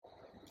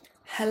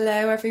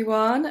Hello,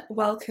 everyone.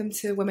 Welcome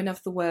to Women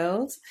of the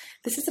World.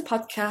 This is a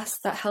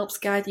podcast that helps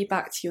guide you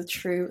back to your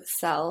true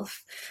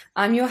self.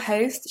 I'm your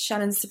host,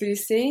 Shannon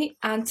Sabusi,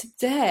 and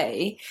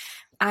today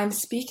I'm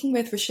speaking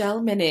with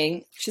Raechelle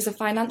Minney. She's a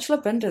financial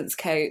abundance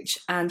coach,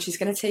 and she's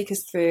going to take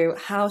us through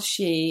how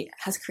she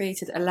has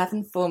created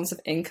 11 forms of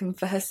income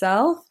for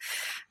herself.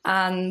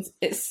 And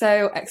it's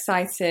so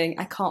exciting.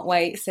 I can't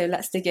wait. So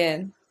let's dig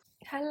in.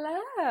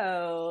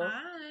 Hello.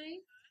 Hi,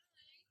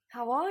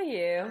 How are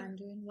you? I'm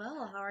doing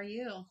well. How are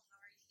you?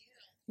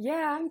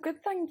 Yeah, I'm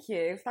good, thank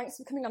you. Thanks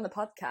for coming on the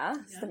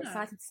podcast. I'm Yeah.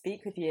 excited to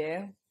speak with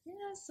you.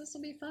 Yes, this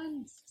will be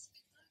fun.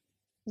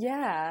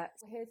 Yeah,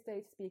 we're here today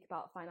to speak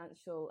about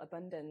financial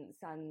abundance,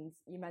 and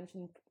you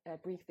mentioned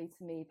briefly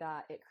to me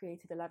that it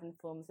created 11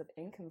 forms of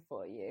income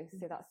for you.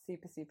 So that's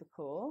super, super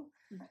cool.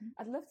 Mhm.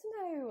 I'd love to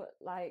know,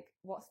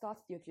 what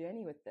started your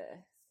journey with this?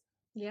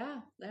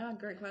 Yeah,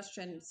 great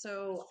question.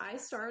 So I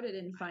started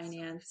in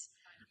finance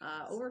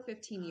over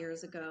 15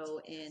 years ago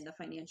in the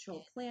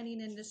financial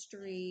planning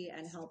industry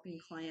and helping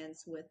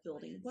clients with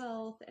building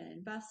wealth and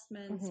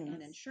investments Mm-hmm.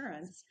 and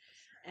insurance.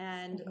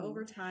 And Mm-hmm.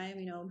 over time,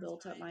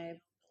 built up my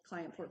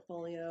client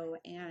portfolio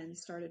and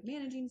started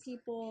managing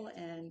people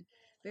and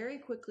very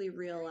quickly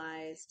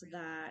realized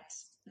that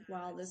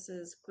while this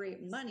is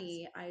great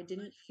money, I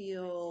didn't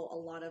feel a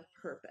lot of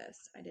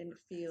purpose. I didn't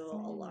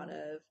feel a lot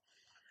of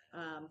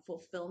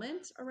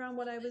fulfillment around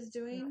what I was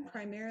doing, Okay.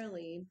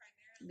 primarily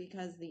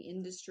because the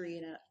industry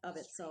in and of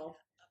itself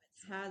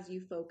has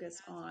you focus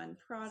on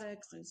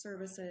products and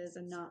services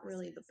and not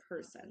really the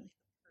person,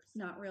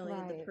 not really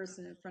the Right.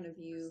 person in front of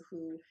you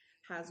who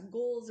has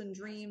goals and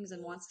dreams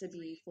and wants to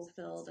be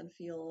fulfilled and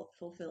feel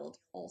fulfilled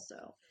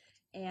also.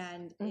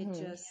 And it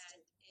Mm-hmm. just,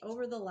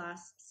 over the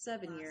last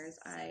 7 years,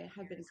 I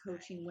have been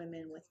coaching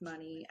women with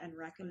money and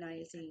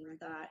recognizing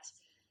that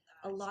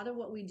a lot of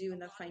what we do in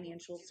the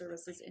financial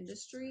services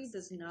industry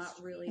does not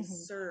really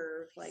Mm-hmm.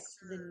 serve like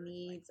the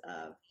needs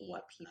of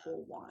what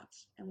people want.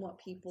 And what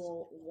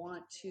people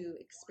want to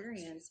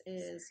experience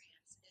is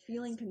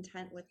feeling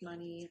content with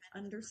money,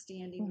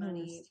 understanding Mm-hmm.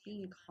 money,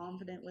 being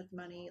confident with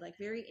money, like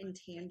very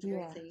intangible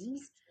Yeah.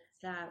 things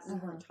that we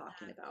Uh-huh. weren't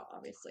talking about,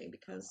 obviously,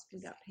 because we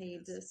got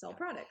paid to sell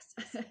products.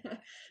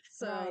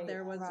 So Right,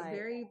 there was a right.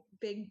 very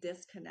big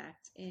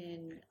disconnect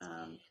in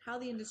how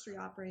the industry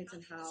operates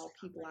and how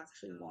people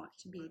actually want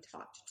to be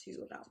talked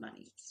to about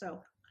money.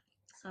 So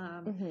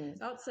Mm-hmm.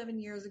 about 7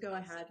 years ago,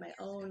 I had my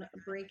own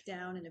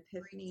breakdown and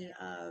epiphany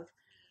of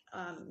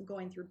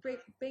going through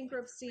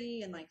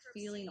bankruptcy and like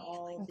feeling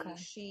all the Okay.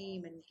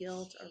 shame and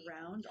guilt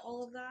around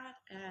all of that,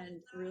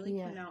 and really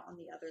Yeah. came out on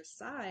the other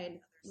side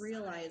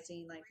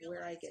realizing like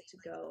where I get to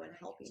go and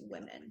helping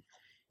women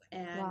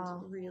and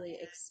Wow. really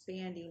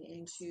expanding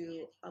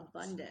into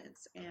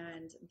abundance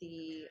and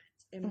the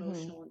Mm-hmm.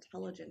 emotional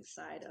intelligence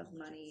side of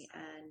money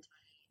and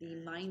the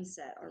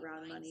mindset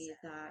around money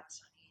that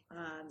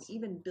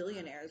even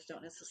billionaires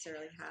don't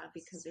necessarily have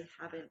because they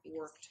haven't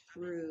worked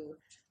through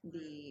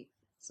the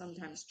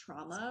sometimes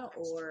trauma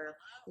or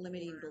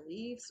limiting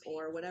beliefs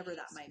or whatever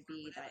that might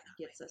be that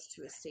gets us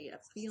to a state of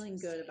feeling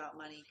good about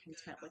money,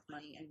 content with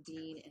money, and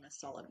being in a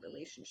solid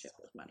relationship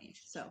with money.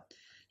 So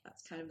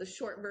that's kind of the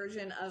short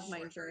version of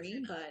my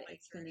journey, but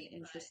it's been an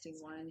interesting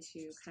one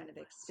to kind of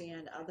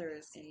expand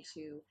others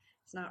into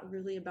it's not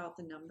really about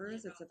the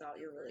numbers, it's about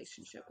your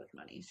relationship with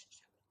money.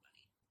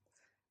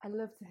 I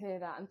love to hear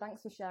that. And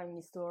thanks for sharing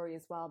your story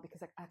as well,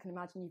 because I can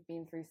imagine you've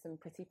been through some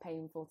pretty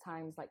painful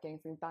times, like going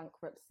through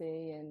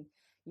bankruptcy and,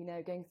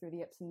 going through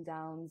the ups and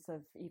downs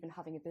of even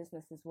having a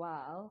business as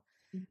well.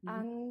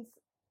 Mm-hmm. And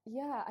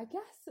yeah, I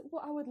guess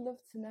what I would love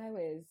to know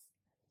is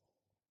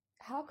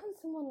how can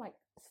someone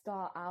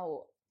start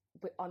out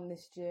on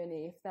this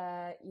journey if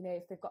they're,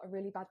 if they've got a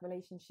really bad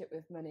relationship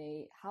with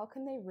money, how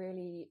can they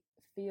really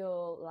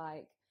feel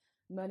like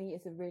money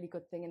is a really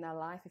good thing in their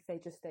life if they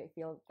just don't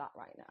feel that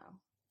right now?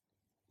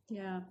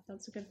 Yeah,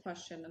 that's a good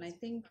question. And I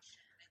think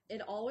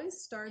it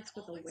always starts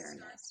with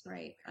awareness,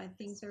 right? I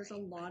think there's a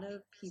lot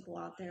of people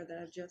out there that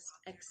have just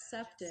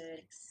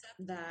accepted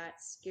that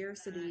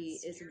scarcity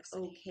is an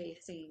okay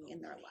thing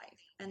in their life.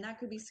 And that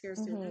could be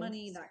scarcity with Mm-hmm.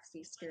 money, that could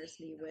be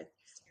scarcity with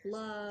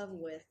love,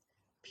 with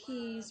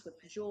peace, with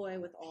joy,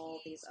 with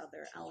all these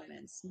other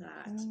elements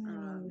that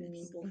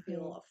people Mm-hmm.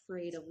 feel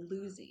afraid of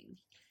losing.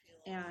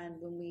 And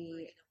when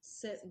we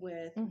sit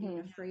with being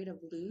Mm-hmm. afraid of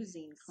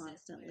losing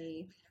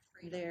constantly,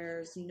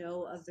 there's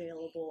no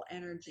available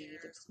energy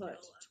to put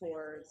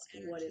towards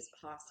what is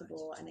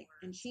possible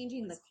and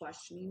changing the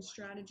questioning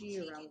strategy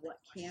around what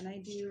can I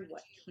do,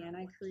 what can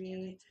I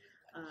create,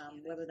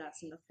 whether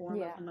that's in the form of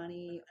Yeah.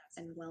 money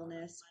and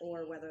wellness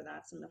or whether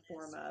that's in the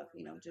form of,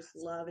 just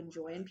love and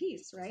joy and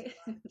peace, right?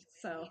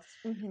 So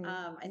Mm-hmm.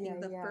 I Yeah,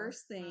 think the yeah.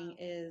 first thing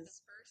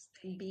is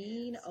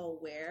being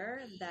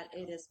aware that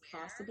it is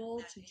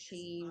possible to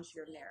change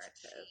your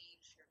narrative.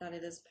 that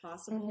it is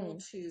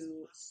possible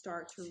to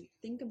start to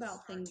think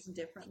about things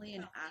differently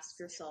and ask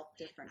yourself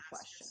different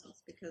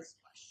questions, because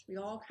we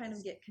all kind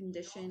of get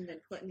conditioned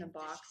and put in a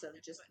box of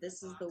just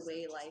this is the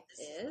way life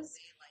is.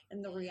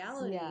 And the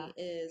reality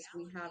is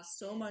we have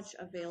so much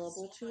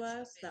available to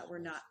us that we're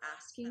not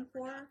asking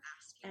for.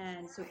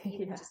 And so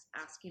even just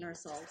asking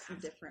ourselves some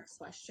different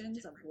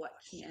questions of what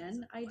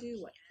can I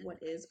do, what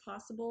is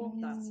possible,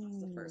 that's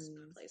the first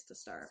place to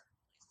start.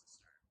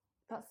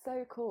 That's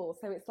so cool.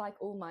 So it's like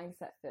all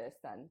mindset first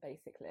then,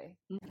 basically.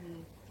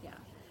 Mm-hmm. Yeah.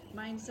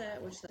 Mindset,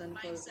 which then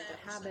flows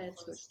into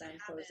habits, which then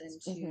flows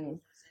into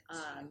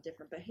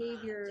different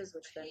behaviors,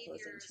 which then flows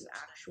into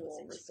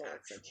actual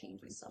results of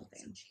changing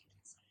something.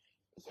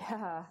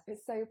 Yeah,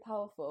 it's so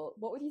powerful.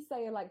 What would you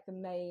say are like the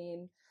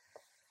main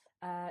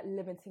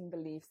limiting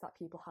beliefs that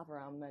people have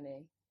around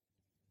money?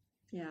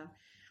 Yeah,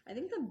 I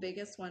think the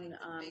biggest one,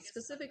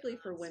 specifically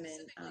for women,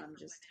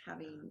 just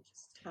having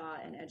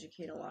taught and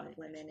educate a lot of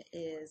women,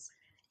 is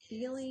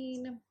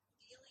feeling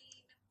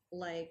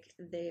like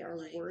they are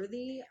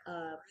worthy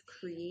of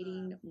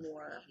creating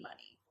more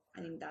money.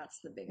 I think that's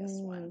the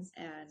biggest one.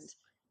 And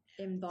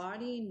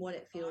embodying what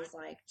it feels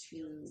like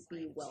to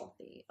be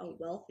wealthy, a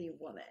wealthy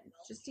woman.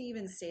 Just to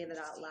even say that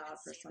out loud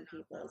for some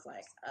people is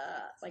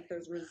like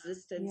there's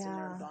resistance in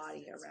their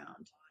body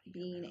around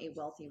being a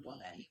wealthy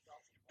woman.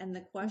 And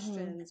the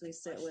questions we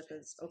sit with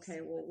is,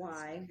 okay, well,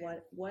 why?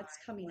 What's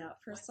coming up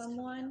for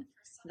someone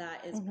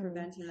that is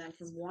preventing them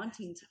from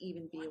wanting to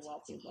even be a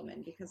wealthy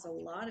woman? Because a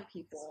lot of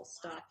people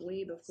stop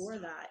way before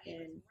that,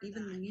 and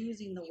even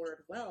using the word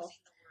wealth,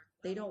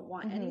 they don't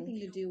want anything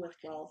to do with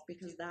wealth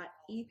because that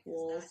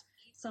equals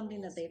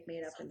something that they've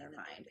made up in their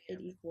mind. It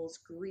equals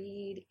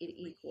greed, it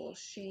equals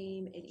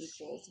shame, it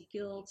equals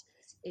guilt,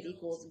 it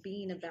equals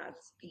being a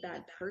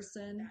bad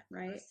person,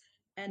 right?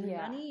 And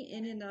money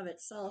in and of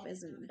itself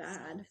isn't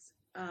bad.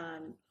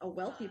 A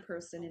wealthy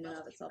person in and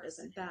of itself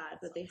isn't bad,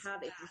 but they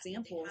have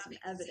examples and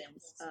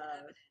evidence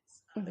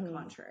of the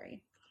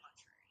contrary.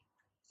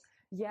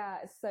 Yeah,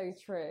 it's so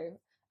true.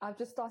 I've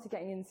just started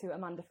getting into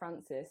Amanda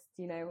Francis.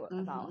 Do you know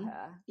about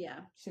her? Yeah,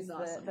 she's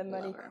awesome. the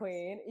money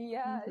queen.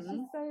 Yeah, she's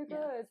so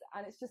good.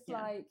 And it's just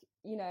like,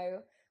 you know,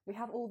 we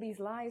have all these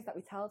lies that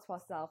we tell to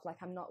ourselves, like,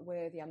 I'm not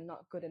worthy, I'm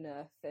not good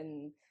enough.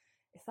 And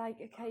it's like,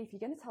 okay, if you're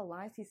going to tell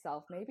lies to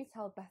yourself, maybe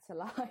tell better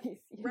lies.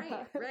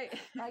 Right.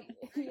 Like,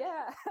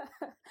 yeah,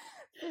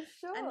 for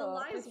sure. And the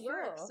lies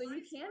work. So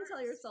you can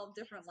tell yourself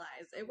different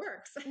lies. It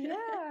works.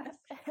 Yeah.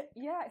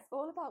 Yeah. It's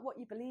all about what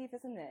you believe,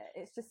 isn't it?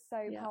 It's just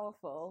so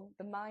powerful.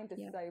 The mind is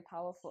so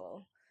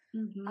powerful.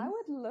 I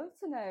would love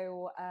to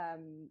know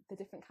the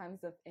different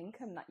kinds of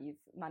income that you've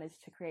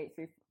managed to create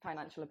through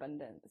financial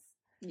abundance.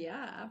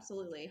 Yeah,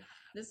 absolutely.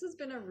 This has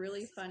been a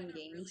really fun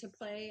game to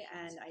play,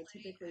 and I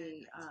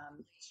typically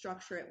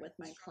structure it with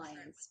my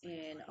clients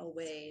in a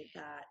way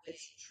that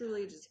it's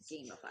truly just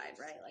gamified,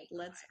 right? Like,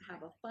 let's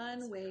have a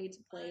fun way to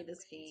play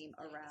this game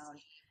around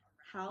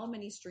how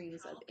many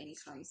streams of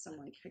income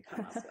someone could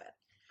come up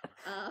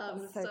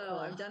with. So cool.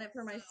 I've done it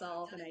for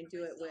myself, and I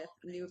do it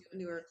with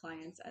newer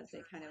clients as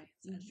they kind of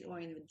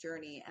join the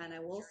journey. And I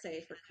will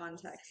say, for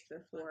context,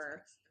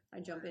 before I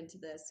jump into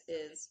this,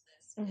 is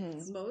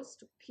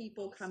most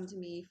people come to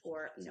me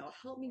for,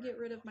 help me get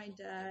rid of my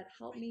debt,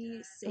 help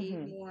me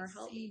save more,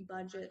 help me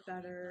budget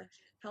better,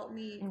 help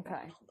me.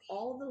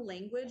 All the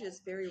language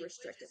is very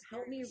restrictive.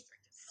 Help me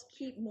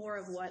keep more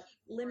of what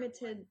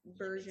limited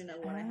version of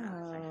what I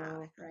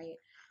have, right?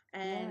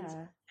 And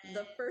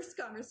the first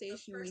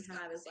conversation we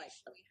have is like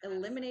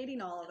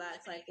eliminating all of that.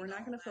 It's like, we're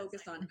not going to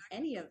focus on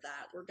any of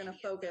that. We're going to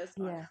focus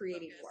on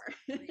creating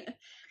more.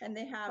 And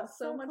they have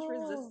so much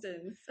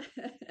resistance.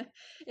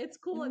 It's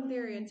cool in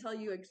theory until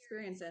you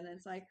experience it. And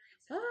it's like,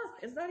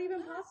 is that even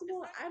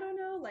possible? I don't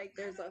know. Like,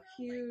 there's a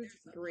huge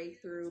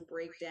breakthrough,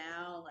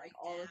 breakdown, like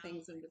all the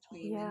things in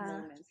between the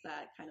moments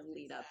that kind of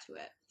lead up to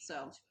it.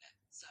 So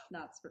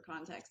that's for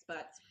context.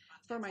 But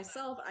for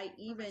myself, I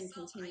even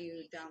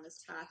continue down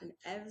this path. And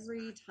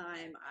every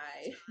time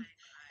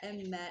I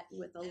am met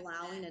with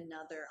allowing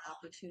another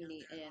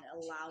opportunity in,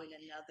 allowing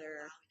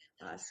another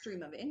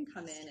stream of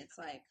income in, it's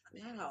like,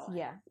 wow,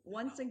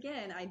 once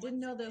again, I didn't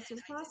know this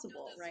was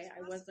possible, right?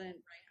 I wasn't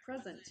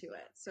present to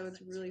it. So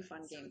it's a really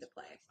fun game to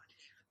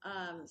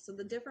play. So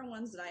the different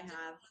ones that I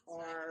have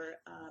are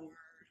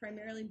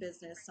primarily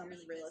business, some in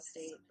real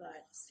estate,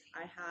 but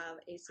I have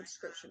a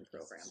subscription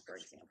program, for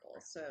example.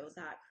 So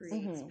that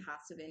creates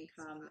passive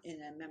income in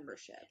a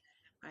membership.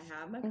 I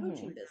have my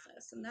coaching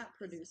business, and that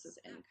produces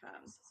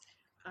income.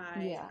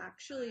 I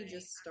actually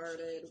just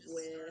started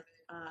with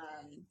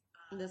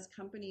this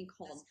company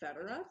called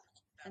BetterUp,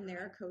 and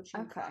they're a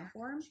coaching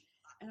platform.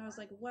 And I was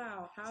like,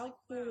 wow, how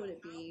cool would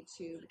it be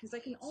because I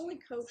can only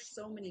coach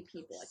so many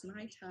people. Like,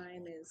 my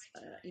time is,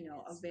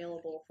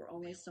 available for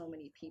only so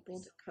many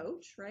people to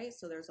coach, right?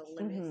 So there's a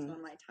limit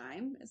on my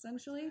time,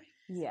 essentially.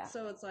 Yeah.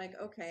 So it's like,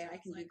 okay, I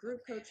can do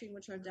group coaching,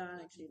 which I've done. I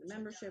can do the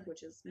membership,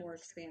 which is more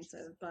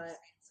expansive. But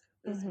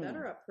this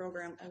Better Up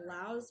program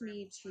allows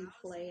me to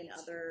play in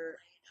other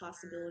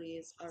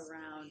possibilities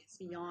around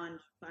beyond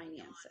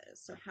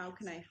finances. So how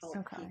can I help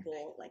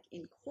people like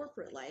in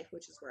corporate life,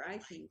 which is where I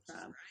came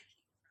from,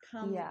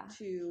 come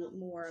to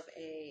more of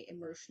a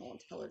emotional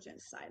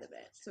intelligence side of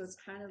it. So it's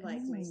kind of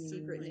like my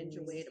secret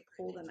ninja way to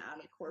pull them out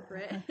of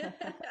corporate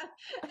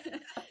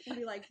and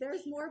be like,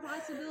 there's more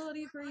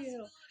possibility for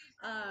you.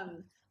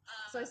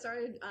 So I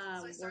started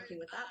working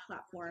with that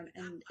platform,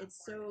 and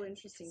it's so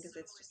interesting because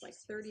it's just like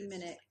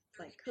 30-minute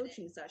like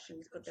coaching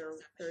sessions, but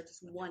they're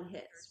just one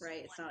hits,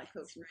 right? It's not a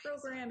coaching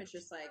program. It's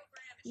just like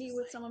meet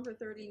with someone for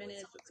 30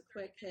 minutes. It's a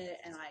quick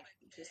hit, and I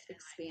just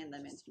expand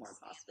them into more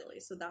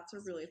possibilities. So that's a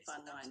really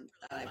fun one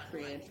that I've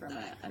created from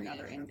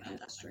another income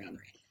stream.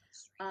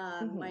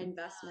 My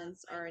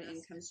investments are an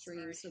income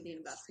stream. So the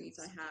investments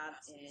I have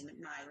in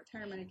my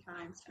retirement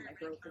accounts and my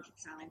brokerage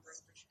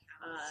accounts.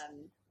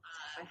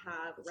 I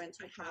have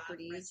rental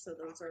properties, so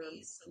those are,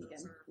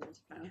 again,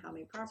 depending on how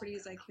many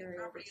properties I carry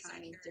over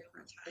time,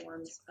 different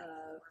forms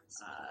of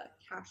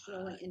cash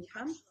flow and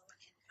income.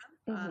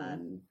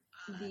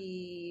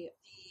 The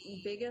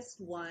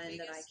biggest one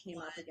that I came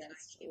up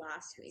against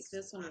last week,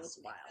 this one was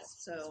wild.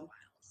 So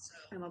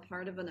I'm a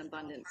part of an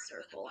abundance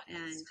circle,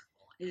 and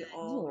we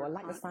all I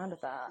like the sound of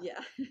that. Yeah,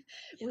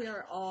 we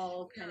are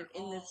all kind of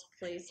in this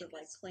place of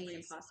like playing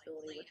in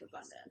possibility with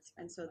abundance.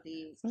 And so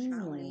the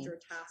challenge or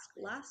task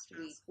last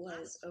week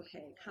was,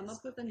 okay, come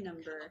up with a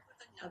number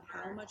of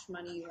how much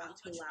money you want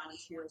to allow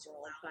into your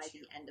world by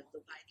the end of the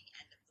week.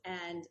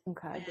 And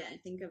again,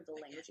 think of the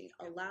languaging.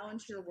 Allow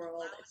into your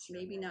world. It's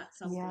maybe not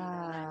something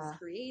that I'm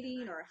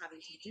creating or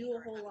having to do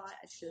a whole lot.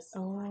 It's just I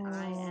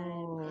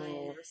am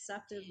in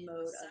receptive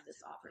mode of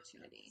this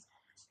opportunity.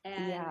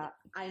 And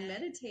I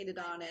meditated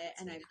on it,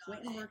 and I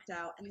went and worked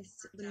out, and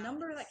the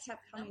number that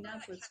kept coming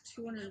up was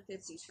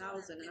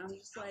 250,000, and I'm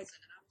just like,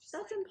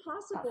 that's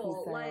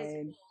impossible.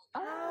 Like,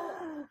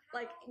 how,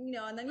 like, you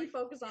know, and then you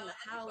focus on the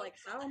how, like,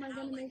 how am I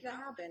going to make that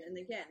happen? And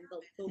again,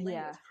 the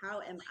language,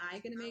 how am I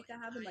going to make that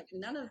happen? Like,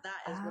 none of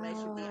that is what I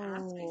should be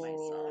asking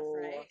myself,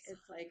 right?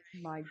 It's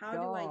like, how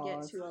do I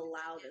get to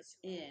allow this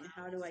in?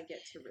 How do I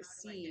get to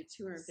receive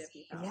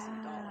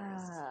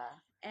 $250,000?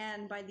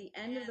 And by the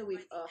end of the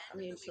week, I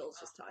mean, chills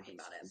just talking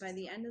about it. By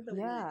the end of the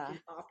week,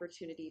 the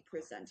opportunity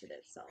presented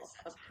itself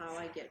of how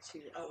I get to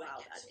allow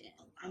that in.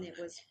 And it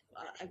was,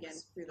 again,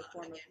 through the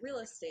form of real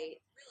estate.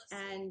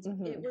 And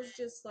it was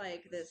just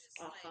like this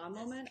aha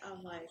moment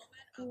of like,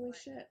 holy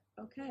shit,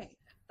 okay,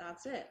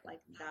 that's it.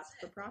 Like, that's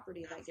the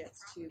property that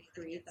gets to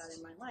create that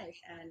in my life.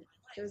 And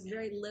there's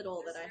very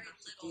little that I have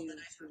to do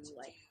to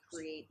like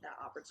create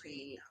that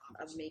opportunity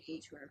of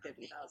making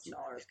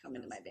 $250,000 come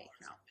into my bank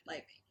account.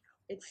 Like,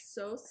 it's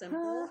so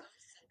simple.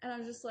 And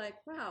I'm just like,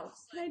 wow,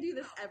 can I do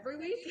this every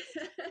week?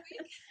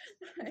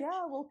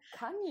 Yeah, well,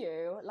 can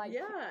you? Like,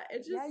 yeah,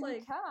 it's just like,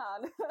 you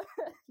can.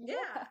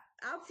 yeah,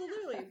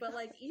 absolutely. But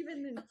like,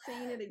 even in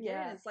saying it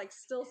again, it's like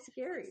still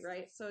scary,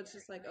 right? So it's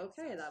just like,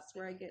 okay, that's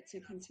where I get to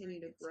continue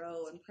to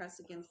grow and press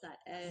against that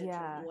edge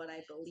of what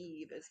I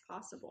believe is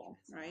possible,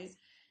 right?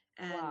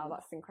 And wow,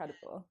 that's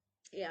incredible.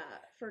 Yeah,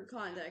 for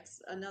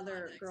context,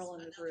 another girl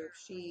in the group,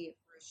 she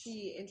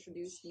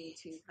introduced me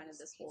to kind of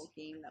this whole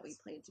game that we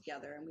played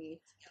together, and we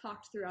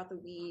talked throughout the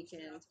week,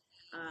 and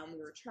we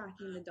were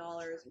tracking the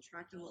dollars and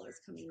tracking what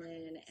was coming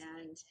in,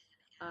 and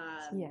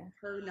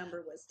her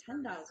number was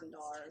 $10,000,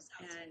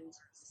 and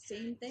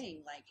same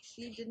thing, like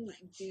she didn't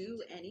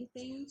do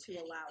anything to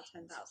allow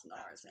 $10,000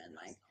 in,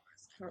 like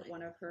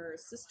one of her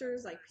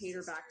sisters like paid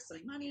her back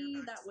some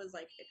money that was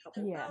like a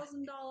couple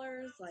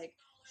 $1,000s, like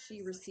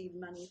she received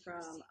money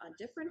from a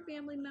different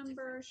family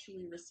member.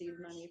 She received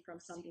money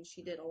from something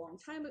she did a long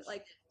time ago.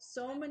 Like,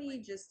 so many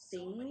just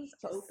things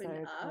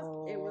opened up.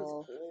 Cool. It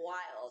was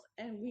wild.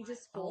 And we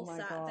just both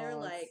sat there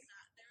like,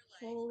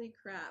 holy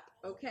crap.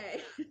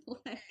 Okay.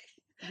 Like,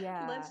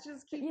 let's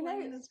just keep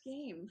playing this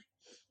game.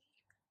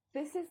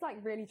 This is like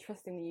really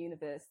trusting the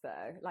universe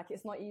though. Like,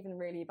 it's not even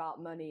really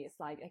about money. It's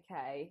like,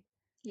 okay,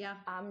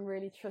 I'm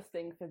really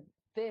trusting for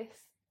this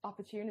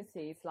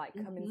opportunity to like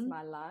come into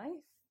my life.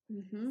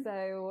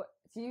 So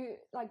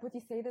would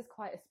you say there's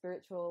quite a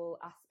spiritual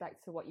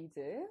aspect to what you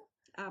do?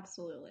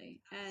 Absolutely.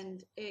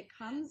 And it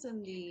comes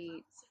in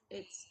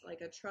it's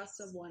like a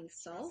trust of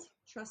oneself,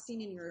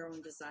 trusting in your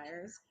own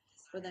desires,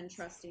 but then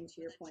trusting,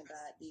 to your point,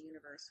 that the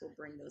universe will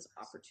bring those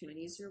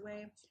opportunities your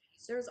way.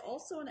 There's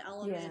also an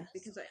element,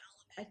 because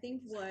I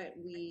think what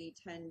we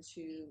tend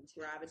to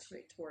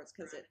gravitate towards,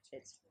 because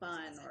it's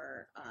fun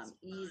or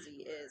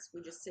easy, is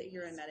we just sit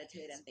here and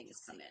meditate and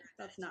things come in.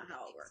 That's not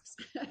how it works.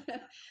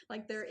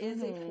 Like, there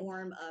is a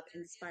form of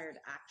inspired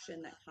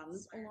action that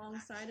comes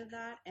alongside of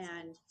that,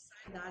 and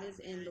that is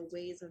in the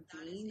ways of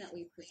being that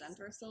we present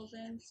ourselves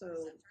in.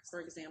 So,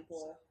 for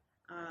example,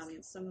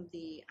 some of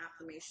the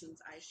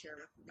affirmations I share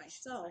with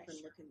myself and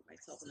look at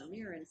myself in the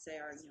mirror and say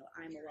are,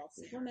 I'm a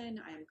wealthy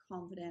woman, I am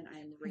confident, I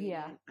am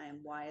radiant, I am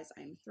wise,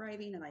 I am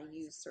thriving, and I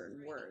use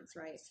certain words,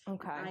 right?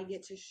 Okay. I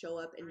get to show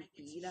up and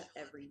be that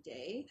every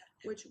day,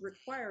 which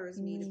requires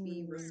me to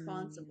be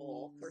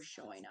responsible for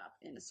showing up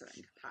in a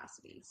certain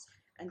capacity.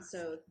 And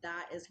so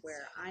that is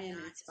where I am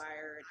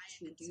inspired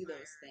to do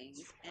those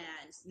things.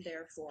 And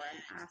therefore,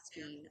 I'm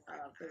asking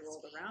of the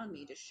world around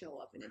me to show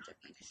up in a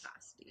different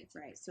capacity,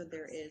 right? So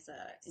there is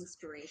a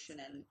inspiration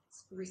and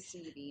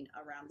receiving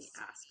around the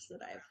asks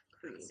that I've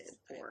created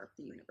for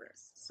the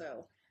universe.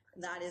 So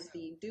that is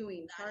the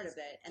doing part of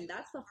it. And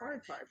that's the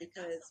hard part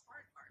because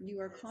you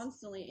are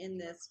constantly in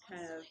this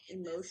kind of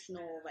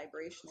emotional,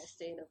 vibrational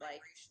state of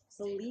like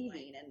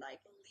believing and like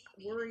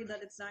worried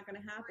that it's not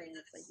going to happen.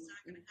 It's like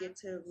you get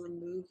to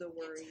remove the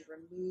worry,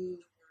 remove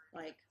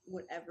like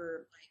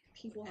whatever.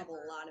 People have a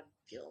lot of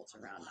guilt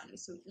around money.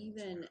 So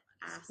even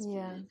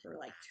asking for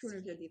like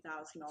 $250,000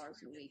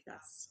 a week,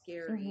 that's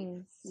scary.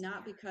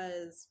 Not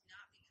because,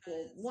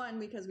 well, one,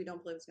 because we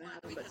don't believe it's going to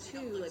happen, but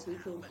two, like we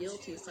feel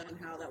guilty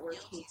somehow that we're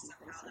taking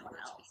from someone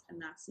else.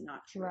 And that's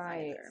not true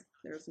either.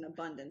 There's an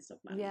abundance of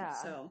money.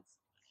 So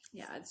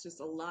yeah, it's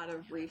just a lot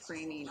of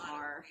reframing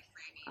our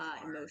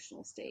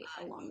emotional state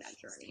along that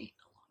journey.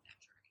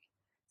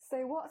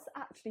 So what's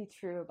actually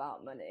true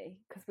about money?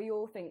 Because we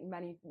all think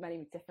many,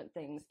 many different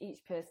things.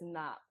 Each person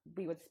that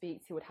we would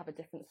speak to would have a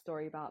different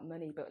story about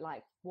money, but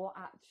like what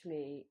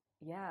actually,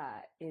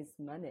 is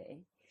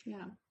money?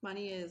 Yeah,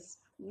 money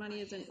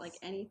isn't like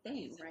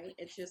anything, right?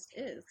 It just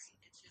is.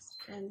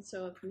 And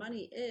so if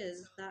money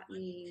is, that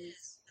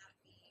means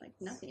like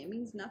nothing. It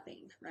means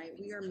nothing, right?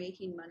 We are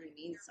making money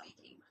mean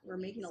something. We're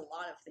making a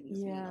lot of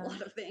things mean a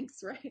lot of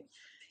things, right?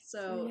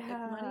 So if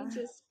money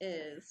just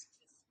is,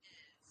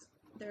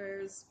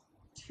 there's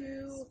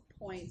 2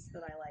 points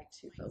that I like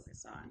to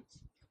focus on.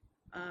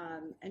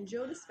 And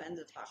Joe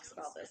Dispenza talks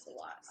about this a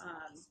lot.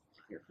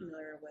 If you're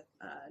familiar with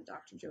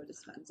Dr. Joe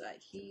Dispenza,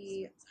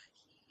 he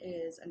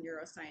is a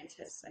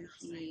neuroscientist and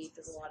he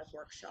does a lot of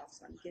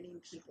workshops on getting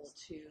people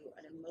to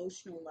an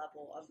emotional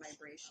level of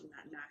vibration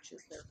that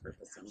matches their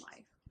purpose in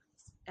life.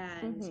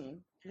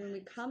 And when we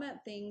come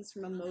at things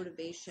from a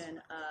motivation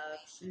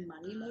of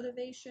money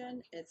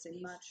motivation, it's a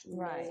much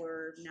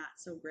lower, not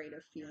so great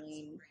of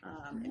feeling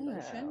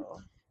emotion.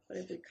 But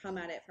if we come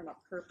at it from a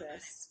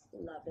purpose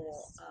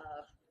level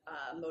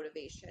of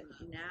motivation,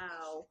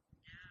 now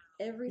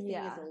everything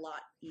is a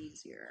lot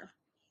easier.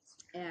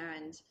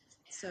 And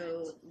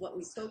so what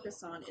we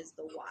focus on is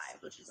the why,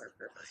 which is our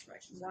purpose,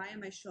 right? Why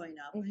am I showing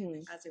up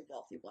as a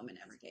wealthy woman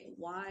every day?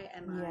 Why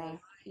am I,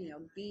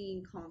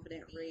 being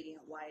confident,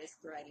 radiant, wise,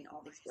 thriving,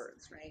 all these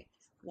words, right?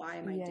 Why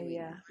am I doing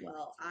that?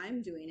 Well,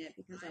 I'm doing it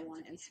because I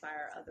want to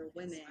inspire other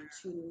women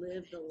to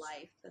live the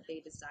life that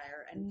they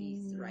desire and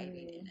be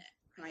thriving in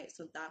it, right?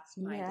 So that's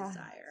my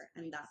desire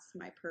and that's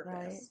my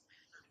purpose.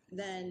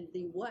 Then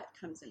the what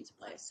comes into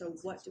play. So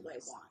what do I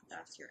want?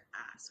 That's your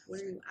ask. What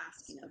are you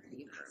asking of the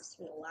universe?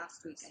 Well,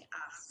 last week I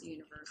asked the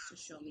universe to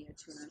show me a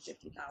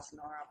 $250,000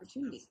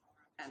 opportunity.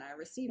 And I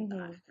received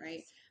that,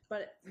 right?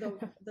 But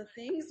the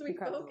things we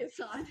focus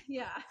on,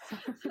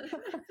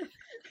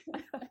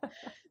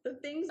 the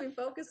things we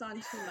focus on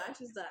too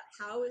much is that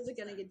how is it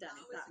going to get done?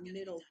 It's that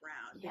middle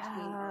ground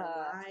between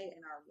our why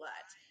and our what.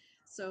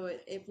 So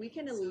if we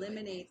can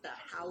eliminate the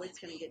how it's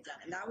going to get done,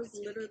 and that was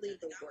literally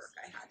the work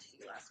I had to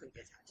do last week,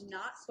 is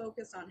not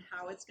focus on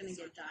how it's going to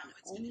get done,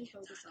 only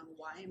focus on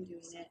why I'm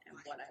doing it and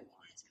what I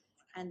want.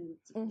 And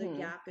the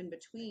gap in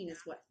between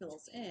is what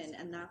fills in.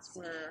 And that's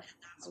where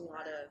a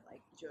lot of like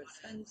Joe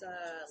Dispenza,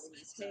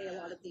 Louise Hay,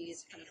 a lot of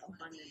these kind of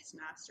abundance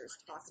masters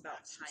talk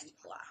about time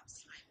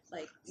collapse.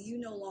 Like you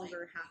no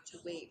longer have to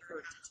wait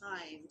for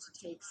time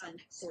to take some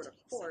sort of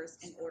course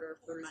in order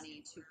for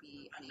money to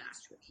be a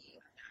match with you.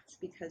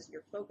 Because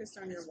you're focused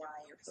on your why,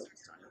 you're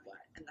focused on your what,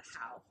 and the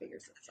how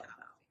figures itself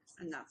out.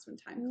 And that's when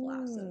time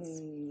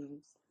collapses.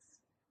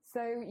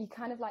 So you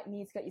kind of like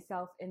need to get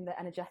yourself in the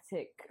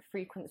energetic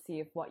frequency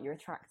of what you're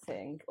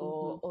attracting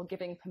or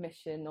giving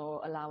permission or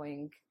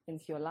allowing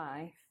into your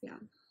life. Yeah,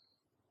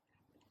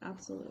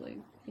 absolutely.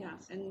 Yeah.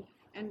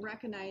 And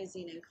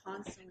recognizing and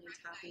constantly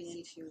tapping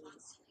into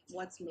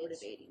what's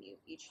motivating you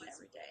each and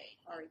every day.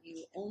 Are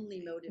you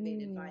only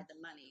motivated by the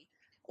money,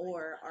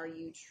 or are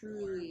you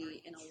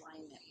truly in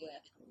alignment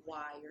with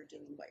why you're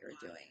doing what you're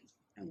doing?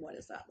 And what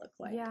does that look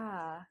like?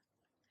 Yeah.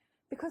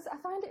 Because I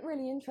find it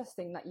really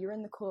interesting that you're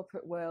in the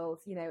corporate world,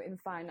 in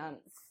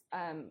finance.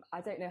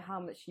 I don't know how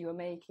much you were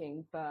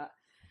making, but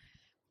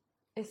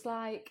it's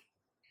like,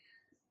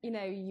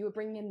 you were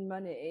bringing in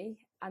money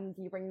and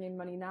you're bringing in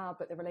money now,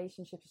 but the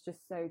relationship is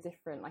just so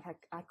different. Like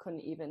I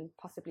couldn't even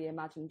possibly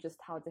imagine just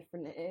how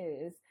different it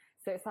is.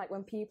 So it's like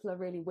when people are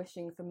really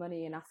wishing for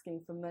money and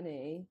asking for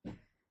money,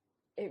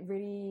 it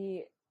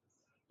really,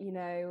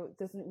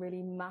 doesn't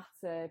really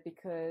matter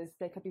because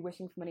they could be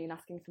wishing for money and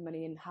asking for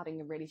money and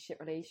having a really shit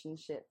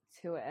relationship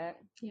to it.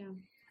 Yeah.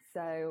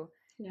 So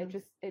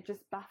it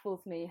just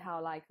baffles me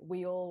how like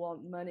we all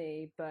want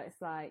money, but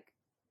it's like,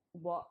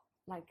 what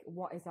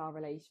is our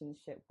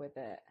relationship with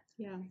it?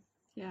 Yeah.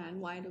 Yeah. And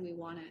why do we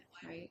want it?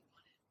 Right.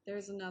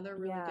 There's another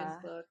really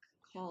good book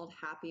called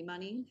Happy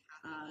Money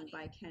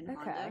by Ken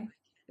Honda.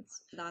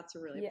 That's a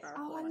really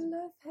powerful one. I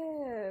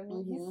love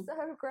him. He's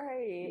so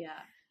great.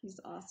 Yeah, he's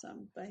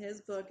awesome. But his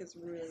book is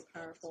really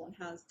powerful and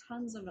has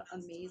tons of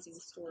amazing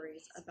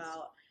stories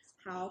about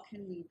how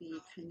can we be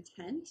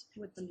content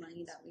with the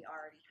money that we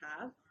already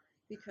have?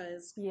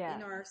 Because in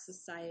Yeah. our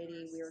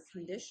society, we are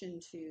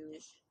conditioned to,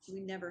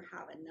 we never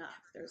have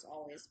enough. There's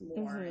always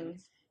more. And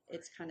Mhm.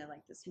 it's kind of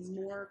like this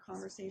more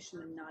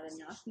conversation and not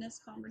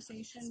enoughness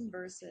conversation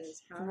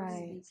versus how do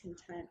we be Right.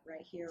 content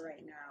right here,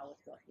 right now with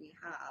what we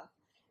have.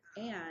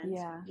 And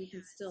Yeah. we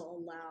can still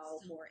allow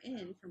more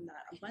in from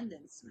that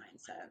abundance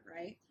mindset,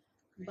 right?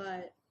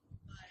 But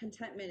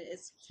contentment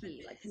is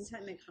key. Like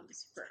contentment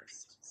comes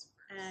first.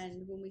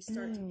 And when we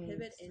start to Mm.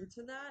 pivot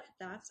into that,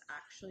 that's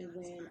actually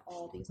when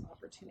all these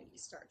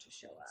opportunities start to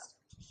show up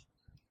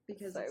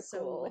because So it's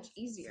so much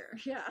cool. easier.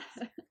 Yeah.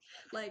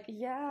 Like we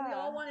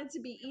all Yeah. want it to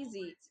be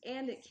easy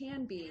and it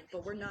can be,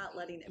 but we're not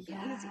letting it be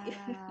easy.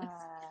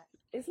 Yeah.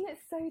 Isn't it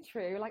so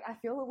true? Like I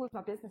feel with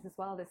my business as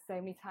well, there's so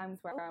many times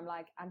where I'm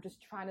like, I'm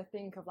just trying to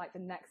think of like the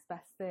next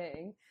best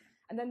thing.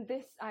 And then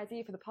this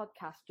idea for the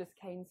podcast just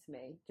came to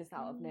me just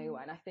out of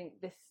nowhere. And I think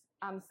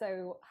I'm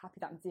so happy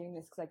that I'm doing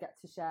this because I get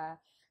to share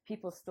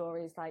people's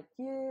stories like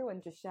you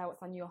and just share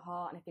what's on your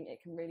heart. And I think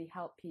it can really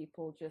help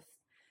people just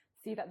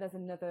see that there's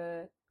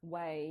another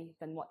way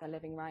than what they're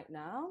living right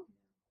now.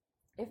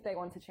 If they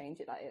want to change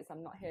it, that is.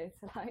 I'm not here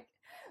to like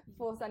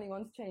force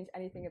anyone to change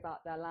anything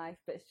about their life,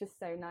 but it's just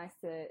so nice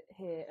to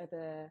hear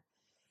other,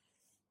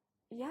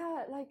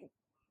 yeah, like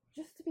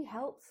just to be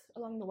helped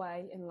along the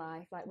way in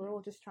life. Like we're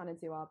all just trying to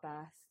do our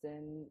best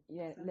and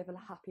yeah, live a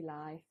Exactly. happy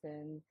life.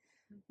 And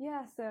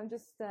yeah, so I'm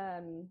just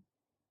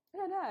I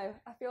don't know.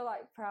 I feel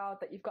like proud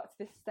that you've got to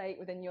this state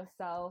within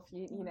yourself.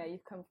 You know,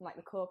 you've come from like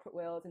the corporate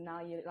world and now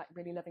you're like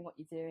really loving what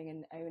you're doing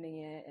and owning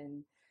it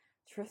and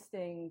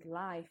trusting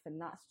life, and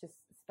that's just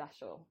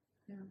special.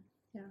 Yeah.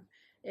 Yeah.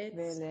 It's,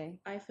 Really.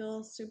 I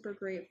feel super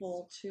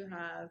grateful to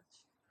have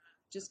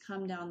just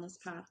come down this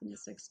path and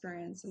this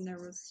experience. And there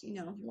was,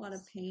 a lot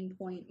of pain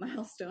point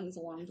milestones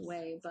along the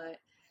way, but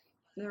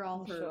they're all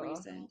I'm for a sure.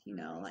 reason,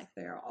 like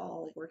they're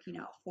all working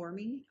out for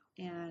me.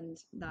 And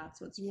that's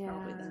what's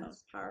probably the Yeah.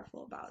 most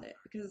powerful about it.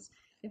 Because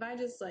if I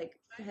just like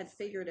had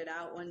figured it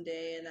out one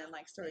day and then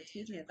like started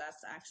teaching it,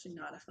 that's actually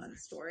not a fun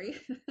story.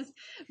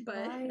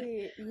 But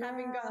Right.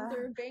 having gone Yeah.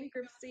 through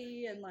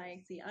bankruptcy and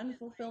like the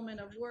unfulfillment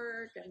of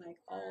work and like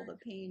all the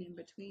pain in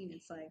between,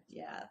 it's like,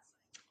 yeah,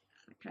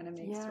 it kind of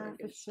makes for a Yeah, for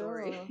good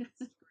story.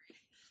 sure.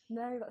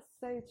 No, that's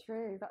so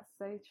true. That's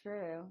so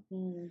true.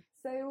 Mm.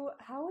 So,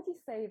 how would you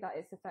say that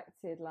it's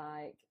affected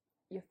like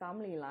your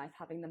family life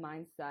having the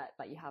mindset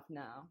that you have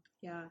now?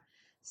 Yeah.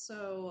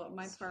 So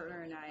my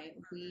partner and I,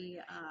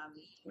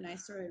 when I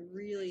started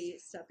really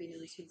stepping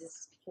into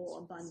this whole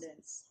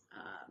abundance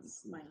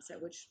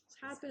mindset, which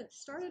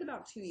started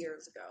about 2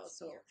 years ago,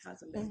 so it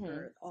hasn't been Mhm.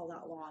 for all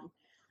that long.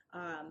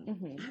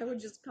 Mhm. I would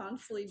just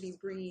constantly be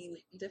bringing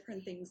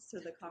different things to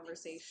the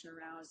conversation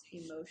around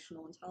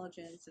emotional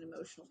intelligence and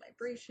emotional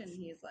vibration.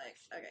 He's like,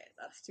 okay,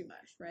 that's too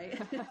much, right?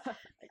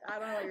 Like, I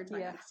don't know what you're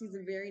talking about. Yeah. 'Cause he's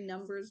a very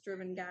numbers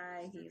driven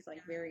guy. He's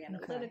like very Okay.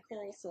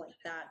 analytical. So like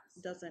that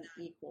doesn't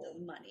equal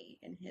money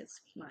in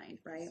his mind,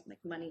 right?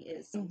 Like money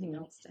is something Mhm.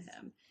 else to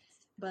him.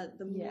 But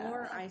the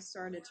more Yeah. I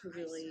started to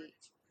really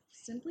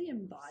simply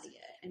embody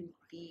it and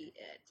be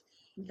it,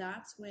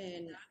 that's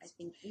when I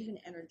think even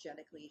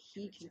energetically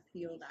he can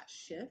feel that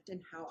shift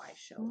in how I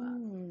show up.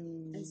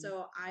 And Mm.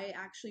 so I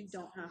actually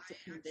don't have to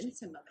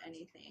convince him of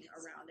anything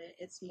around it.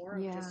 It's more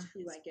of Yeah. just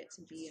who I get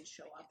to be and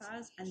show up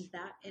as. And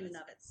that in and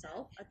of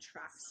itself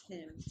attracts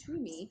him to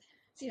me,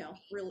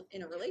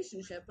 in a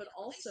relationship, but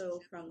also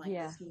from like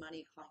Yeah. this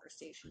money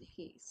conversation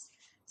piece.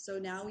 So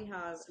now we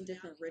have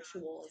different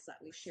rituals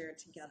that we share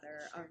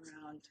together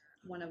around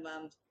one of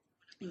them.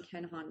 And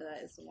Ken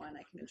Honda is the one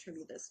I can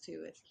attribute this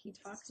to. He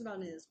talks about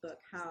in his book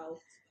how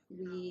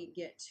we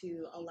get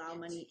to allow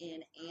money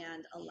in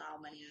and allow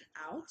money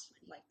out,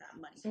 like that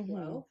money Mhm.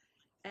 flow.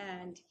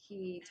 And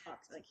he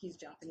talks like he's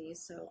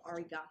Japanese, so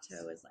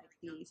arigato is like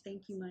the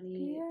thank you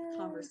money Yeah.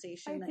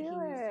 conversation I that do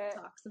he it.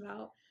 talks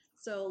about.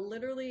 So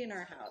literally in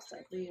our house,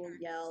 like we will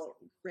yell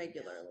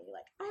regularly,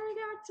 like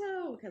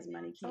arigato, because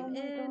money came Oh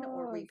my in,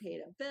 or we God. paid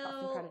a That's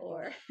bill, incredible.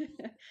 or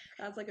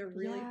that's like a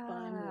really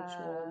fun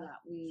ritual Yeah.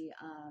 that we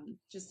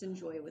just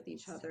enjoy with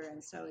each other.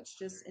 And so it's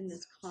just in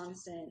this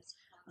constant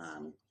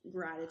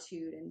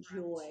gratitude and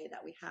joy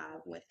that we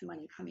have with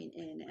money coming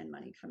in and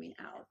money coming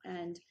out.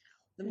 And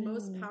the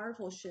most Mm.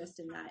 powerful shift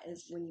in that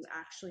is when you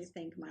actually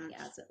thank money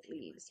as it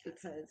leaves,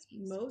 because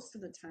most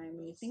of the time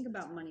when you think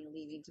about money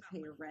leaving to pay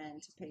your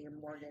rent, to pay your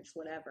mortgage,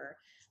 whatever,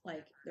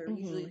 like they're Mhm.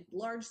 usually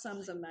large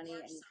sums of money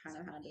and you kind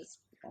of have this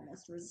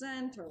almost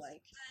resent or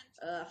like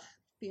ugh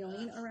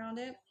feeling around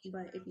it.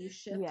 But if you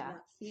shift Yeah.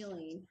 that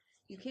feeling,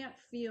 you can't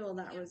feel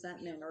that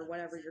resentment or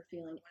whatever you're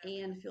feeling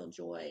and feel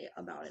joy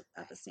about it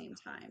at the same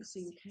time. So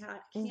you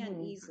can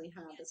Mhm. easily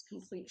have this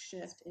complete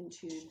shift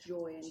into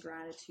joy and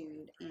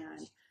gratitude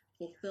and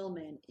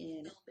fulfillment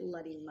in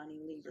letting money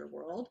leave your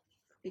world.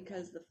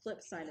 Because the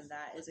flip side of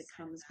that is it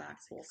comes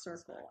back full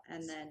circle,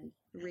 and then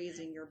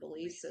raising your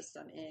belief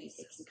system in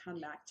it can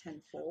come back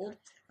tenfold.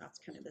 That's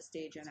kind of the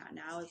stage I'm at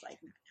now, is like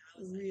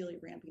really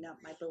ramping up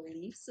my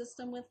belief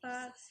system with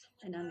that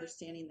and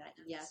understanding that,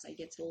 yes, I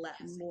get to let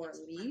more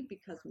leave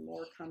because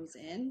more comes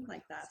in.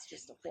 Like that's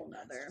just a whole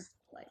nother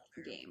like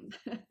game.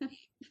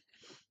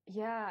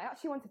 Yeah, I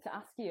actually wanted to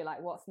ask you,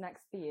 like, what's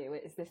next for you?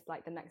 Is this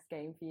like the next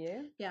game for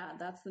you? Yeah,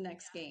 that's the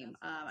next game.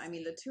 I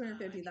mean, the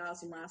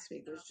 250,000 last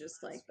week was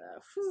just like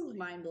the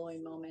mind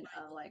blowing moment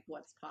of like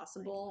what's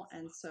possible.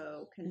 And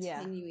so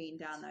Yeah. continuing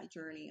down that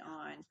journey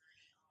on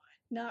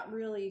not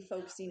really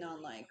focusing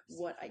on like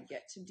what I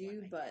get to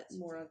do, but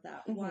more of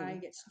that why I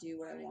get to do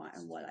what I want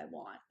and what I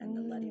want, and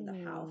then letting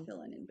the how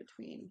fill in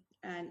between.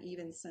 And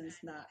even since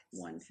that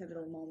one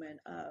pivotal moment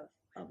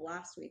of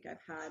last week,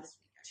 I've had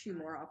two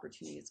more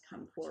opportunities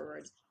come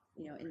forward,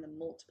 you know, in the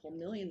multiple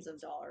millions of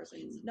dollars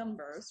in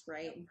numbers,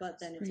 right? But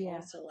then it's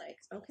also like,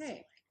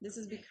 okay, this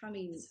is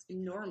becoming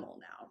normal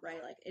now,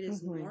 right? Like it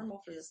is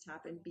normal for this to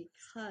happen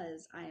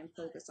because I am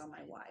focused on my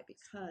why,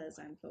 because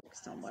I'm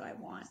focused on what I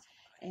want,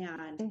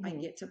 and I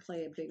get to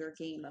play a bigger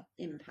game of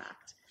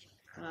impact.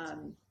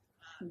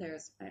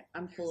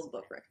 I'm full of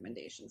book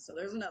recommendations, so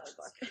there's another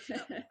book.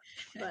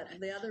 But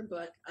the other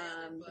book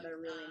that I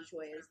really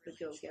enjoy is The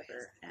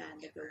Go-Giver.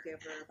 And The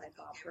Go-Giver by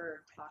Bob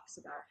Berg talks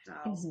about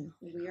how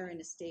we are in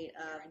a state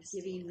of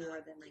giving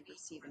more than we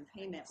receive in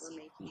payment. We're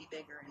making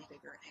bigger and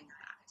bigger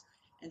impact.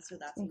 And so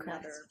that's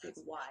another big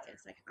why.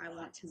 It's like, I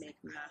want to make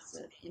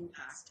massive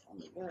impact on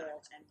the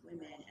world and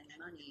women and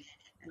money.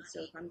 And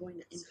so if I'm going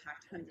to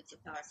impact hundreds of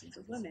thousands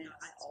of women,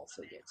 I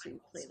also get to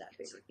play that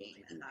bigger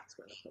game. And that's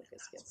where the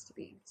focus gets to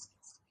be.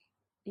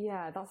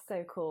 Yeah, that's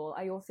so cool.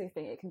 I also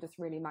think it can just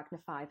really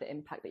magnify the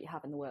impact that you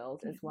have in the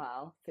world as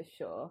well, for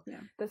sure.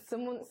 Yeah. There's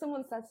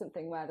someone said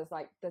something where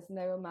there's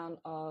no amount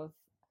of,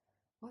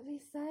 what did he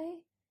say?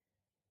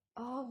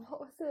 Oh,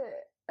 what was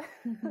it?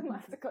 I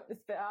might have to cut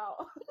this bit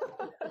out.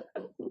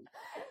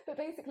 But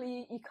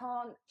basically, you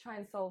can't try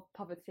and solve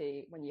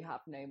poverty when you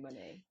have no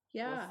money.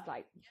 Yeah. That's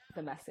like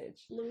the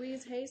message.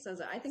 Louise Hay says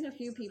it. I think a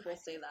few people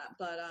say that,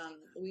 but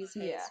Louise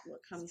Hay is what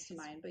comes to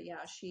mind. But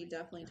yeah, she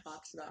definitely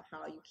talks about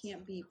how you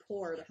can't be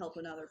poor to help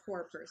another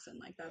poor person.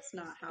 Like that's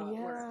not how it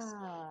works.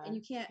 And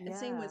you can't,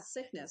 same with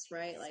sickness,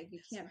 right? Like you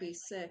can't be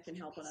sick and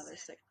help another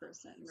sick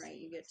person, right?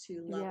 You get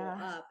to level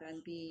up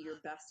and be your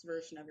best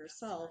version of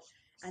yourself.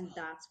 And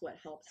that's what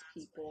helps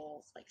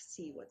people like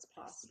see what's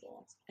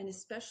possible. And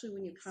especially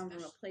when you come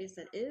from a place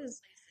that is,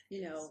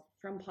 you know,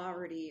 from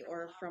poverty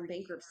or from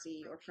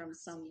bankruptcy or from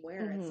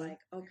somewhere, it's like,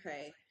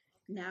 okay,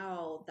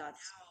 now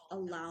that's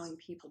allowing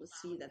people to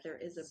see that there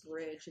is a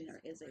bridge and there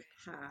is a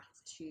path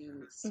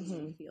to see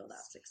and feel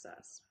that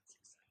success.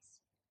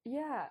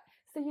 Yeah.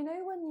 So, you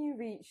know, when you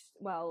reached,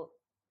 well,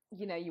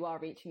 you know, you are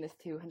reaching this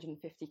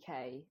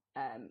 250K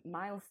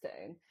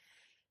milestone,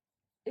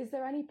 is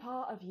there any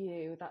part of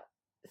you that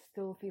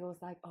still feels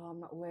like, oh, I'm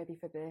not worthy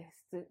for this?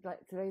 Do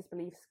those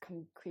beliefs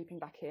come creeping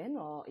back in,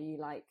 or are you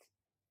like,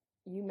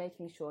 you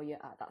making sure you're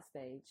at that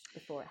stage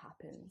before it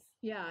happens?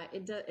 Yeah,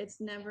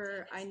 it's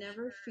never, I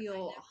never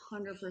feel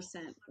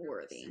 100%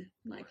 worthy,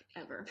 like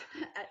ever.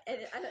 At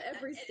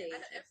every stage,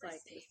 it's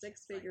like the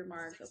 6-figure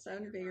mark, the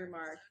 7-figure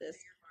mark, this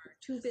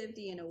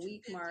 250 in a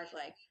week mark,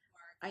 like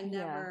I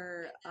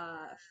never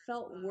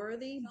felt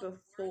worthy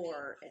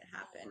before it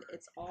happened.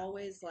 It's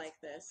always like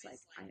this, like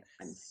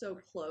I'm so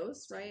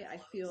close, right? I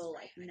feel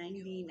like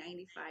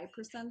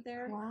 95%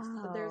 there. Wow.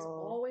 But there's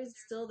always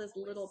still this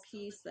little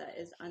piece that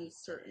is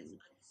uncertain.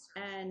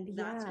 And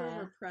that's where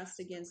we're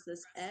pressed against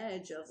this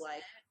edge of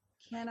like,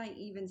 can I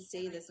even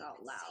say this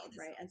out loud,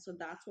 right? And so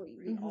that's what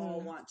we all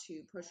want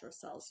to push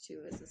ourselves to,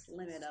 is this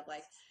limit of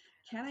like,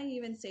 can I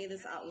even say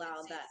this out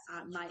loud that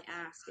my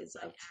ask is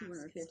of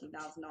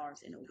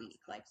 $250,000 in a week?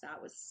 Like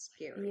that was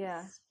scary.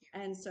 Yeah.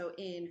 And so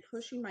in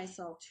pushing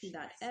myself to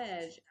that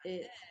edge,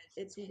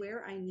 it's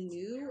where I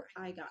knew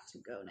I got to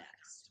go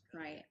next,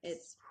 right?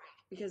 It's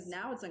because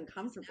now it's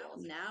uncomfortable.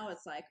 Now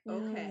it's like,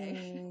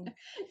 okay,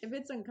 if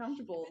it's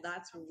uncomfortable,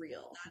 that's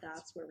real.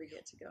 That's where we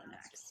get to go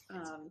next.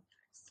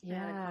 I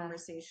had a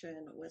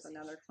conversation with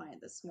another client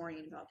this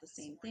morning about the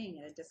same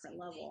thing at a different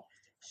level.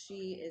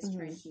 She is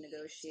trying to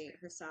negotiate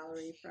her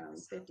salary from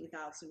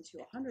 50,000 to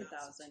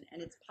 100,000,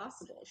 and it's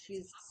possible.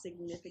 She's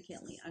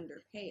significantly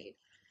underpaid.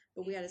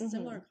 But we had a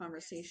similar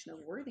conversation of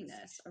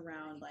worthiness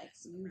around like,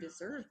 you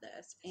deserve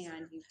this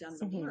and you've done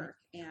the work.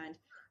 And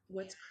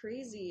what's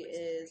crazy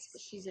is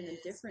she's in a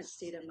different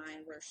state of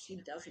mind where she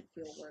doesn't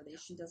feel worthy.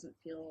 She doesn't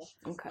feel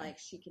like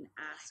she can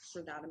ask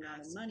for that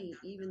amount of money,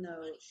 even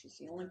though she's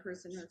the only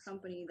person in her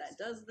company that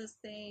does this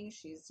thing.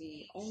 She's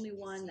the only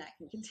one that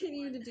can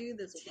continue to do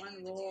this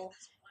one role.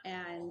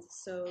 And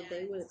so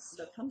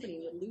the company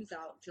would lose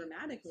out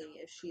dramatically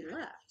if she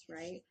left,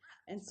 right?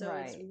 And so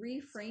it's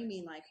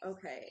reframing like,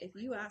 okay, if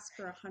you ask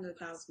for $100,000,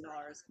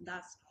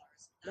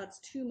 that's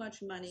too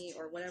much money,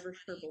 or whatever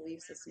her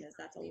belief system is.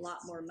 That's a lot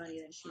more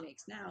money than she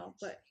makes now.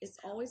 But it's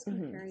always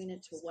comparing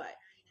it to what?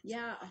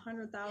 Yeah,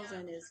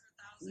 100,000 is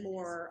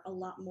a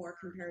lot more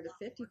compared to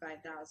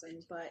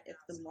 55,000. But if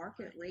the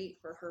market rate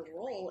for her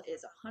role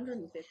is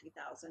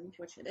 150,000,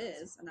 which it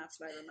is, and that's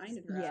what I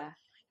reminded her of,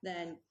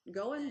 than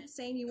going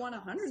saying you want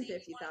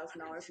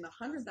 $150,000 and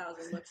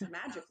 100,000 looks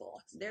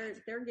magical.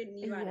 They're getting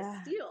you at a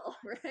Yeah. steal,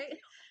 right?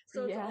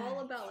 So it's all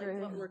Yeah, about like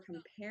what true. we're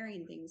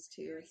comparing things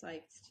to. It's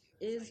like,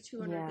 is Yeah.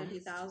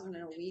 250,000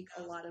 in a week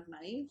a lot of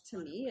money? To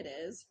me, it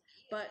is,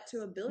 but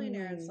to a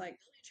billionaire, it's Mm. like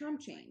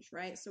chump change,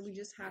 right? So we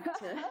just have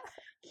to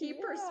keep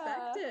Yeah.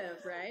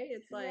 perspective, right?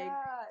 It's like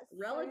Yeah, it's so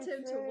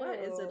relative to what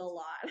is it a true.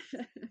 lot?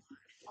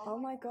 Oh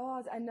my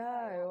God, I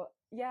know.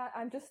 Yeah,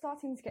 I'm just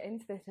starting to get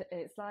into this.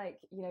 It's like,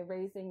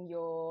 raising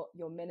your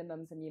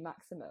minimums and your Yeah,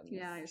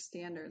 maximums. your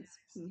standards.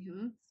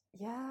 Hmm.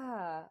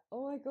 Yeah.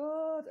 Oh my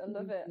God, I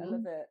love it. I Hmm.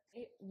 love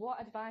it.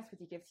 What advice would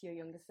you give to your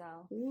younger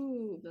self?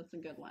 Ooh, that's a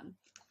good one.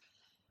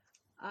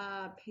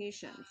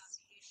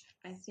 Patience.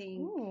 I think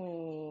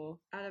Ooh.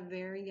 at a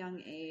very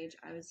young age,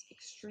 I was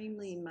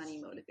extremely money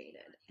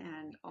motivated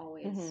and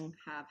always Hmm.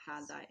 have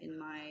had that in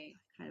my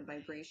kind of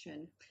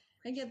vibration.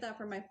 I get that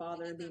from my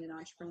father being an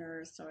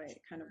entrepreneur, so it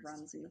kind of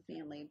runs in the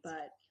family.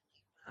 But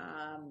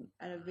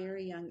at a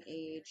very young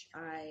age,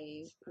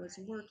 I was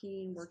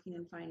working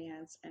in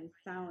finance, and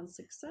found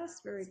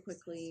success very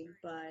quickly,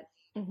 but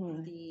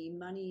Hmm. the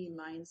money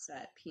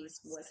mindset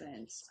piece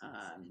wasn't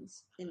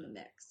in the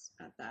mix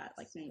at that,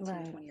 like 19,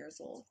 Right. 20 years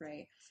old,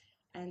 right?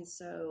 And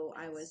so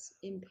I was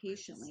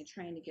impatiently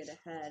trying to get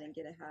ahead and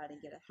get ahead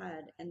and get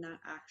ahead. And that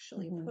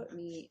actually Hmm. put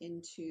me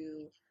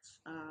into,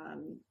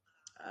 um,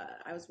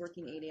 I was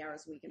working 80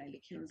 hours a week and I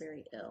became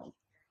very ill.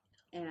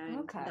 And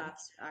Okay.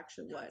 that's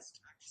actually what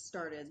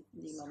started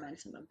the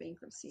momentum of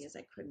bankruptcy is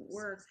I couldn't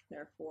work.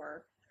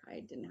 Therefore, I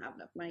didn't have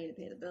enough money to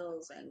pay the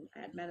bills and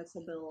I had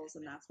medical bills.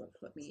 And that's what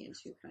put me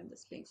into kind of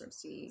this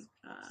bankruptcy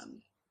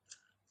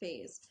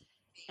phase.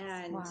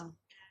 And Wow.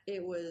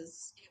 it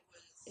was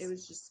it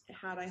was just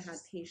had I had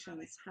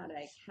patience, had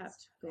I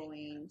kept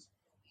going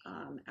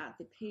at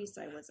the pace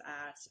I was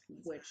at,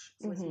 which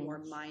was more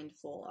Hmm.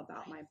 mindful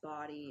about my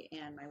body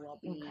and my Okay.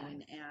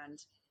 well-being and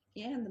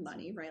the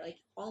money, right? Like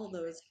all of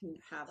those can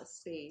have a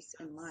space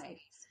in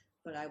life,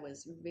 but I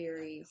was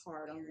very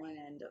hard on one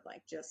end of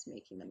like just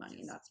making the money,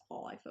 and that's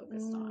all I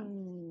focused on.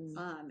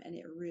 Mm. And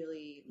it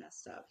really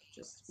messed up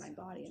just my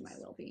body and my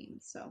well-being.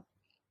 So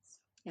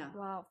yeah,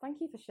 Wow,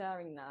 thank you for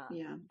sharing that.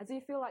 yeah. I do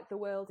feel like the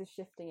world is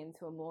shifting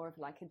into a more of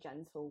like a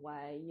gentle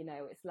way.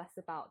 It's less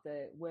about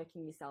the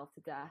working yourself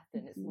to death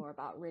and it's Mhm. more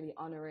about really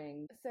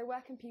honoring. So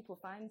where can people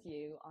find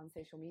you on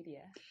social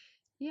media?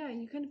 Yeah,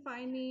 you can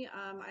find me.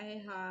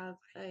 I have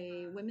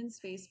a women's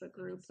Facebook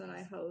group that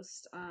I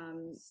host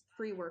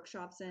free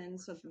workshops in.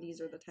 So these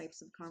are the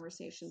types of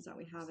conversations that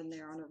we have in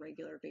there on a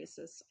regular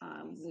basis,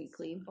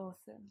 weekly.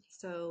 Awesome.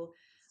 So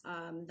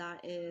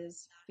that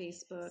is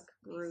Facebook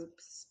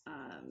groups.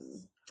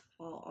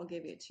 I'll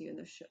give it to you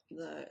in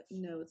the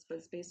notes, but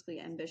it's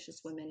basically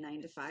Ambitious Women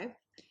 9 to 5.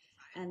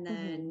 And Hmm.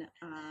 then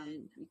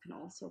you can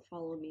also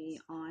follow me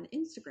on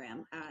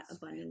Instagram at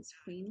Abundance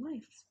Queen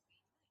Life.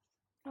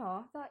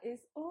 Oh, that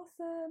is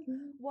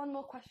awesome. One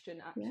more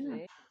question, Yeah.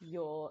 actually.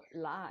 Your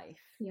life.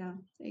 Yeah,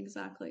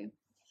 exactly.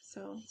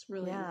 So it's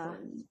really Yeah,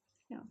 important.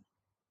 Yeah.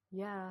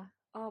 yeah.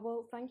 Oh,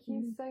 well, thank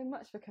you Mhm. so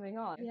much for coming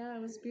on. Yeah,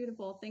 it was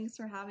beautiful. Thanks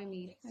for having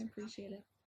me. I appreciate it.